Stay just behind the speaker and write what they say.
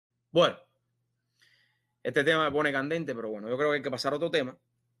Bueno, este tema me pone candente, pero bueno, yo creo que hay que pasar a otro tema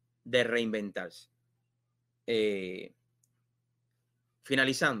de reinventarse.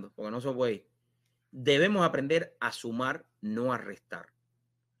 Finalizando, porque no se puede ir, debemos aprender a sumar, no a restar.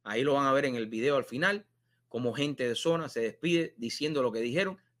 Ahí lo van a ver en el video al final, como gente de zona se despide diciendo lo que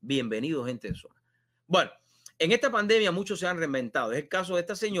dijeron. Bienvenidos, gente de zona. Bueno, en esta pandemia muchos se han reinventado. Es el caso de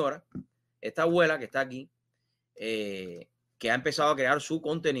esta señora, esta abuela que está aquí, que ha empezado a crear su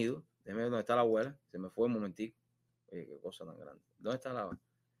contenido. Déjame ver dónde está la abuela. Se me fue un momentico. Qué cosa tan grande. ¿Dónde está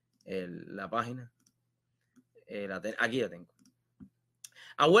la página? Aquí la tengo.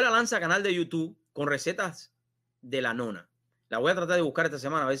 Abuela lanza canal de YouTube con recetas de la nona. La voy a tratar de buscar esta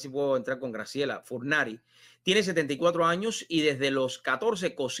semana a ver si puedo entrar con Graciela Furnari. Tiene 74 años y desde los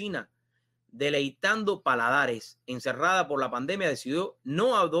 14 cocina deleitando paladares. Encerrada por la pandemia decidió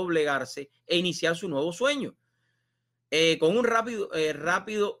no doblegarse e iniciar su nuevo sueño. Con un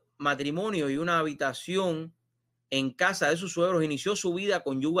rápido matrimonio y una habitación en casa de sus suegros, inició su vida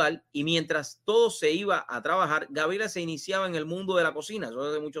conyugal y mientras todo se iba a trabajar, Gabriela se iniciaba en el mundo de la cocina, eso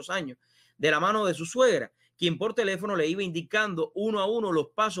desde muchos años, de la mano de su suegra, quien por teléfono le iba indicando uno a uno los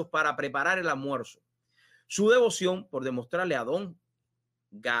pasos para preparar el almuerzo. Su devoción por demostrarle a don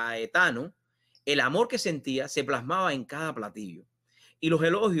Gaetano el amor que sentía se plasmaba en cada platillo y los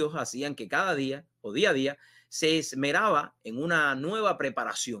elogios hacían que cada día o día a día se esmeraba en una nueva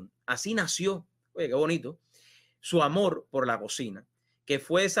preparación. Así nació, oye, qué bonito, su amor por la cocina, que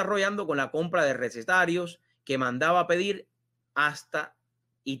fue desarrollando con la compra de recetarios que mandaba a pedir hasta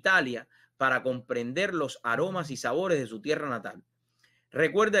Italia para comprender los aromas y sabores de su tierra natal.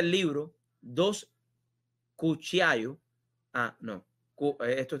 Recuerda el libro Dos Cucciaio,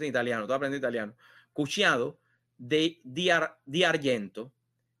 esto es en italiano, tú aprendes italiano, Cucciado di Argento,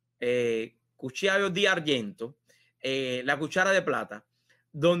 Cucciaio di Argento, la cuchara de plata,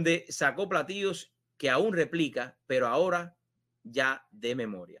 donde sacó platillos que aún replica, pero ahora ya de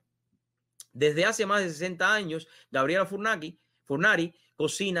memoria. Desde hace más de 60 años, Gabriela Furnari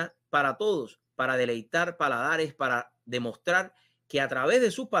cocina para todos, para deleitar paladares, para demostrar que a través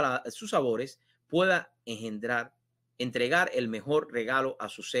de sus sabores pueda entregar el mejor regalo a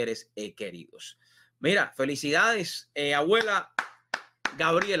sus seres queridos. Mira, felicidades, abuela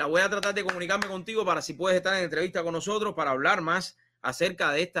Gabriela. Voy a tratar de comunicarme contigo para si puedes estar en entrevista con nosotros para hablar más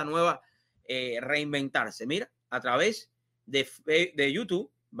acerca de esta nueva reinventarse. Mira, a través de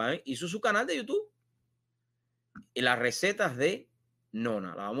YouTube, ¿vale? Hizo su canal de YouTube y las recetas de Nonna.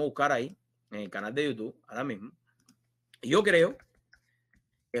 La vamos a buscar ahí en el canal de YouTube ahora mismo. Y yo creo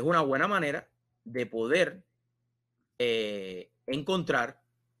que es una buena manera de poder encontrar,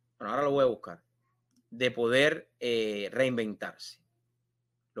 bueno, ahora lo voy a buscar, de poder reinventarse.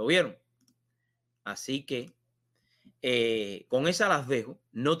 ¿Lo vieron? Así que con esa las dejo.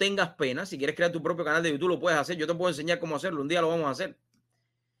 No tengas pena. Si quieres crear tu propio canal de YouTube, lo puedes hacer. Yo te puedo enseñar cómo hacerlo. Un día lo vamos a hacer.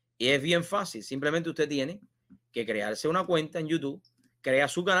 Y es bien fácil. Simplemente usted tiene que crearse una cuenta en YouTube, crea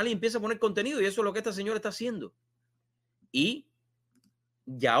su canal y empieza a poner contenido. Y eso es lo que esta señora está haciendo. Y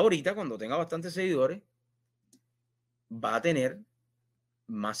ya ahorita, cuando tenga bastantes seguidores, va a tener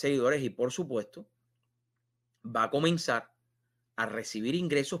más seguidores y, por supuesto, va a comenzar a recibir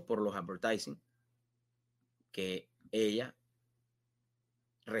ingresos por los advertising que ella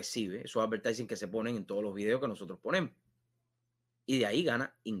recibe, esos advertising que se ponen en todos los videos que nosotros ponemos. Y de ahí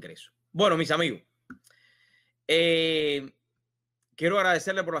gana ingresos. Bueno, mis amigos, quiero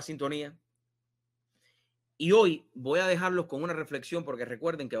agradecerle por la sintonía. Y hoy voy a dejarlos con una reflexión porque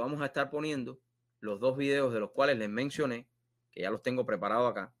recuerden que vamos a estar poniendo los dos videos de los cuales les mencioné, que ya los tengo preparados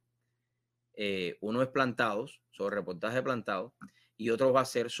acá. Uno es plantados, sobre reportaje de plantados, y otro va a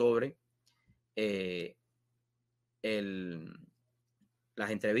ser sobre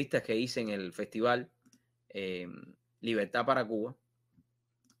las entrevistas que hice en el festival Libertad para Cuba,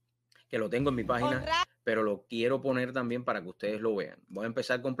 que lo tengo en mi página, pero lo quiero poner también para que ustedes lo vean. Voy a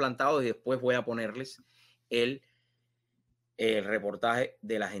empezar con plantados y después voy a ponerles el reportaje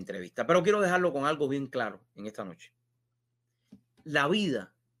de las entrevistas. Pero quiero dejarlo con algo bien claro en esta noche. La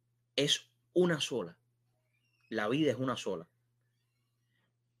vida es una sola. La vida es una sola.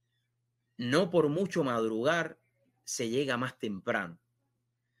 No por mucho madrugar se llega más temprano.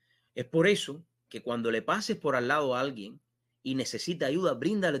 Es por eso que cuando le pases por al lado a alguien y necesita ayuda,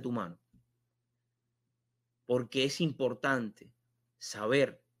 bríndale tu mano. Porque es importante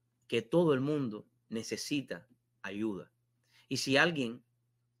saber que todo el mundo necesita ayuda. Y si alguien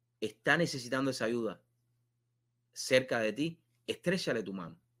está necesitando esa ayuda cerca de ti, estréchale tu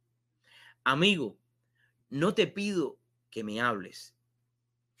mano. Amigo, no te pido que me hables,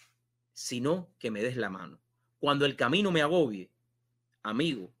 sino que me des la mano. Cuando el camino me agobie,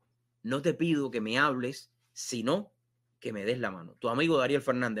 amigo, No te pido que me hables, sino que me des la mano. Tu amigo Dariel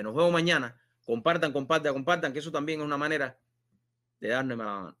Fernández. Nos vemos mañana. Compartan, compartan, compartan, que eso también es una manera de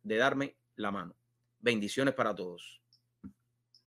darme la mano. Bendiciones para todos.